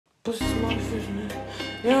Pussy smell like fish,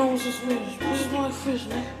 nigga. Yeah, what's this fish? Pussy smell like fish,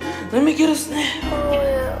 nigga. Let me get a snap.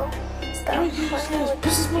 Reuel, Let me get a snap.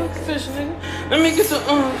 Pussy smell like fish, nigga. Let me get the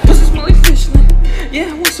pussy smell like fish, nigga.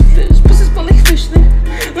 Yeah, I want some fish. Pussy smell like fish,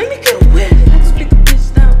 nigga. Let me get a whip. I just beat the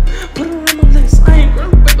bitch down. Put her on my list. I ain't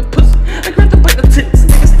grabbed by the pussy. I grabbed her by the tits.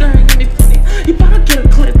 Nigga staring at me funny. You better get a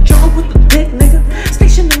clip. Jump with the dick, nigga.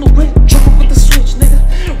 Station in the whip. Jump with the switch, nigga.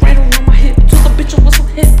 Right around my hip. Told the bitch I wasn't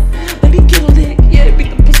hip. Let me get a lick. Yeah,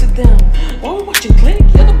 beat the pussy down. While we watching click,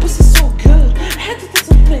 yeah, the pussy's so good. I had to take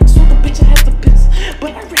some flicks, so the bitch I had to piss.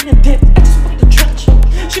 But I ran a dip, I just fucked the trench hoe.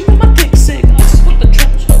 She made my dick sick, I just fucked the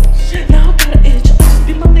trench hoe. Now I got an itch, I just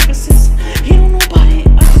be my nigga sis. He don't know about it,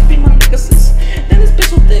 I just be my nigga sis. Then this bitch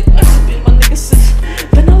so thick, I just be my nigga sis.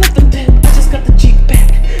 Then I left the dip, I just got the Jeep back.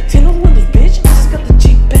 10 on windows, bitch, I just got the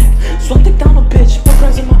Jeep back. So I take down a bitch, 4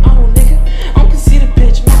 grams in my auto, nigga. I don't concede a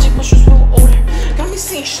bitch, magic mushrooms roll older. Got me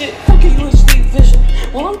seeing shit, fucking UHD vision.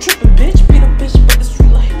 While I'm tripping, bitch, beat a bitch by the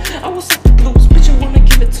street light. I was up the blues, bitch, you wanna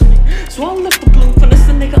give it to me. So I left the blue, finesse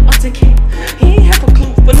the nigga out the king. He ain't have a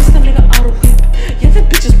clue, finesse the nigga out of whip. Yeah,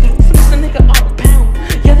 that bitch is blue, finesse the nigga out of pound.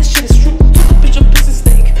 Yeah, that shit is true, told the bitch a pussy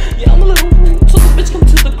steak. Yeah, I'm a little rude, told the bitch come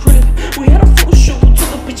to the crib. We had a photo shoot, told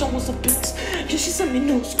the bitch I was a bitch. Yeah, she sent me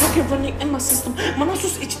news, fucking running in my system. My nose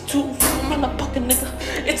was itchy too, from my pocket, nigga.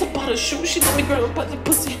 It's about a shoe, she let me grab her by the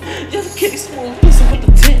pussy. Yeah, the kitty smooth, pussy with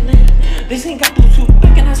the 10, nigga. This ain't got Bluetooth.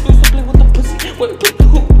 Back in high school, used to play with the pussy. Where we put the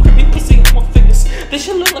hoop, creepy pussy on my fingers. This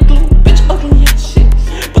shit look like glue, bitch ugly ass shit.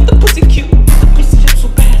 But the pussy cute, the pussy shit so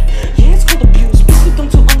bad. Yeah, it's called abuse, bitch we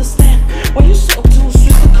don't understand. Why you so obtuse,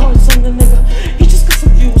 switch the cards on the nigga. He just got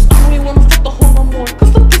some views, I don't even wanna fuck the hoe no more.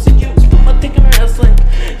 Cause the pussy used, put my dick in her ass like.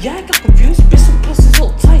 Yeah, I got confused, bitch some pussy's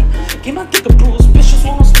all tight. Give my dick a bruise, bitch just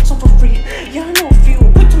wanna smoke some for free. Yeah, I know a few,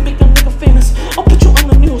 quick to make a nigga famous. I'll put you on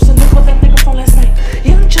the news and look for that nigga from last night.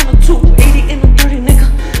 Yeah, I'm tryna 280 in a dirty nigga.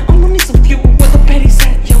 I'm gonna need some fuel where the patty's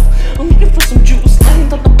at, yo. I'm looking for some juice,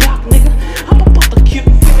 laying on the block, nigga. I'm about the cube,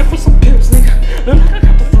 feeling for some pills, nigga. Look like I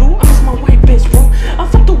got the flu, I miss my white bitch, bro. I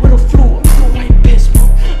fucked her with a flu, I miss my white bitch, bro.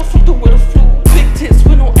 I fucked her with a flu, big tits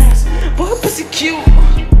with no ass, but her pussy cute.